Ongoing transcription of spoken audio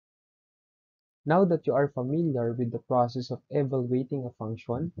Now that you are familiar with the process of evaluating a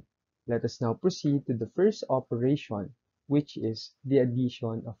function, let us now proceed to the first operation, which is the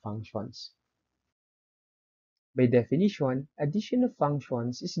addition of functions. By definition, addition of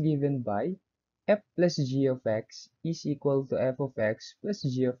functions is given by f plus g of x is equal to f of x plus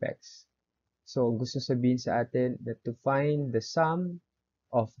g of x. So, gusto sabihin sa atin that to find the sum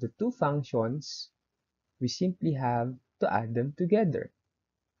of the two functions, we simply have to add them together.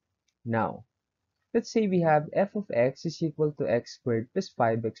 Now, let's say we have f of x is equal to x squared plus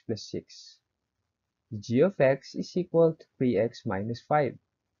 5x plus 6. G of x is equal to 3x minus 5.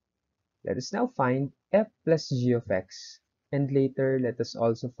 Let us now find f plus g of x, and later let us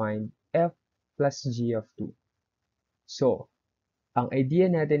also find f plus g of 2. So, ang idea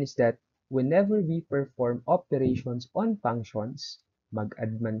natin is that whenever we perform operations on functions,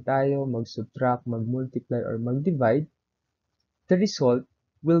 mag-add man tayo, mag-subtract, mag-multiply, or mag-divide, the result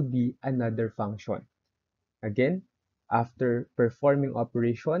will be another function. Again, after performing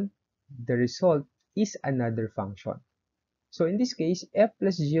operation, the result is another function. So in this case, f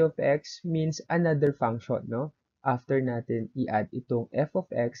plus g of x means another function, no? After natin i-add itong f of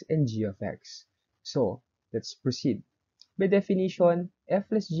x and g of x. So, let's proceed. By definition,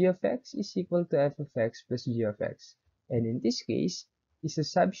 f plus g of x is equal to f of x plus g of x. And in this case,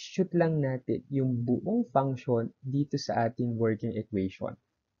 isa-substitute lang natin yung buong function dito sa ating working equation.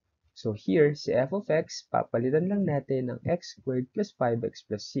 So here, si f of x, papalitan lang natin ng x squared plus 5x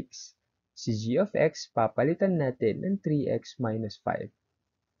plus 6. Si g of x, papalitan natin ng 3x minus 5.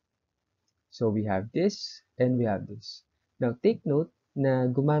 So we have this and we have this. Now take note na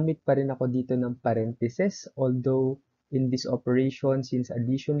gumamit pa rin ako dito ng parentheses, although in this operation, since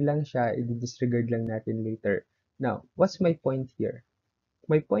addition lang siya, i-disregard lang natin later. Now, what's my point here?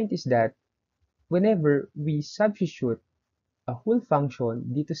 My point is that whenever we substitute a whole function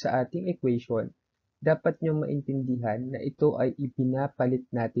dito sa ating equation, dapat nyo maintindihan na ito ay ipinapalit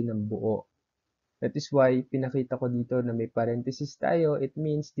natin ng buo. That is why pinakita ko dito na may parenthesis tayo. It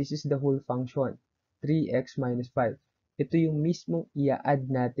means this is the whole function, 3x minus 5. Ito yung mismong i-add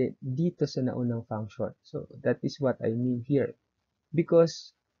natin dito sa naunang function. So that is what I mean here.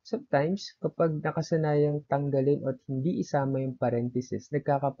 Because sometimes kapag nakasanayang tanggalin at hindi isama yung parenthesis,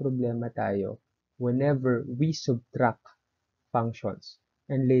 nagkakaproblema tayo whenever we subtract functions.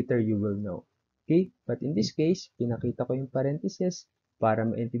 And later you will know. Okay? But in this case, pinakita ko yung parenthesis para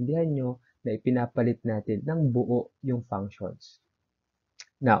maintindihan nyo na ipinapalit natin ng buo yung functions.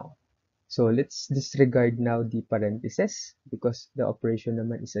 Now, so let's disregard now the parentheses because the operation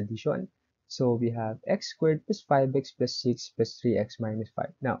naman is addition. So we have x squared plus 5x plus 6 plus 3x minus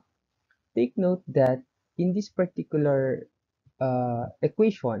 5. Now, take note that in this particular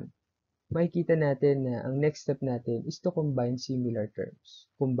equation, makikita natin na ang next step natin is to combine similar terms,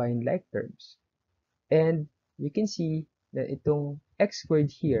 combine like terms. And we can see na itong x squared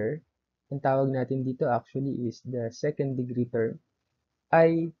here, ang tawag natin dito actually is the second degree term,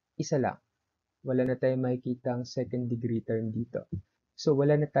 ay isa lang. Wala na tayong makikitang second degree term dito. So,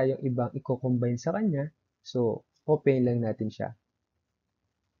 wala na tayong ibang i-combine sa kanya. So, open lang natin siya.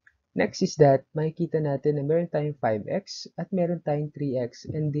 Next is that makikita natin na meron tayong 5x at meron tayong 3x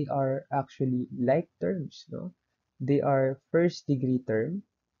and they are actually like terms, no? They are first degree term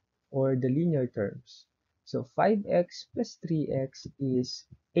or the linear terms. So 5x plus 3x is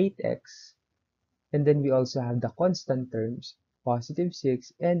 8x. And then we also have the constant terms, positive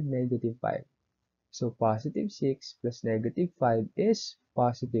 6 and negative 5. So positive 6 plus negative 5 is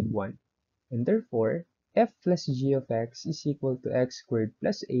positive 1. And therefore, f plus g of x is equal to x squared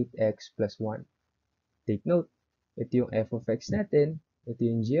plus 8x plus 1. Take note, ito yung f of x natin, ito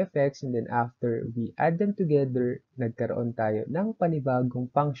yung g of x, and then after we add them together, nagkaroon tayo ng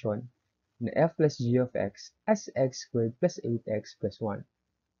panibagong function na f plus g of x as x squared plus 8x plus 1.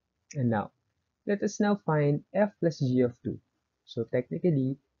 And now, let us now find f plus g of 2. So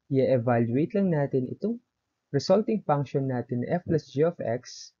technically, i-evaluate lang natin itong resulting function natin na f plus g of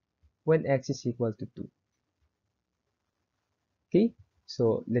x when x is equal to 2. Okay,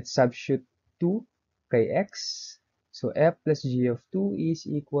 so let's substitute 2 kay x. So f plus g of 2 is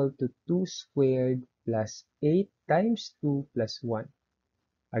equal to 2 squared plus 8 times 2 plus 1.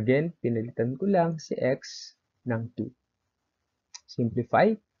 Again, pinalitan ko lang si x ng 2.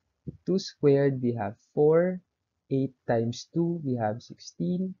 Simplify. 2 squared, we have 4. 8 times 2, we have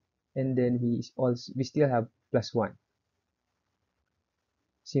 16. And then we still have plus 1.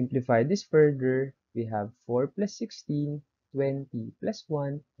 Simplify this further, we have 4 plus 16, 20 plus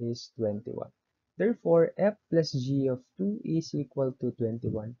 1 is 21. Therefore, f plus g of 2 is equal to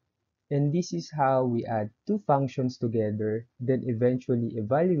 21. And this is how we add two functions together, then eventually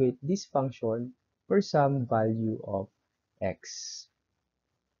evaluate this function for some value of x.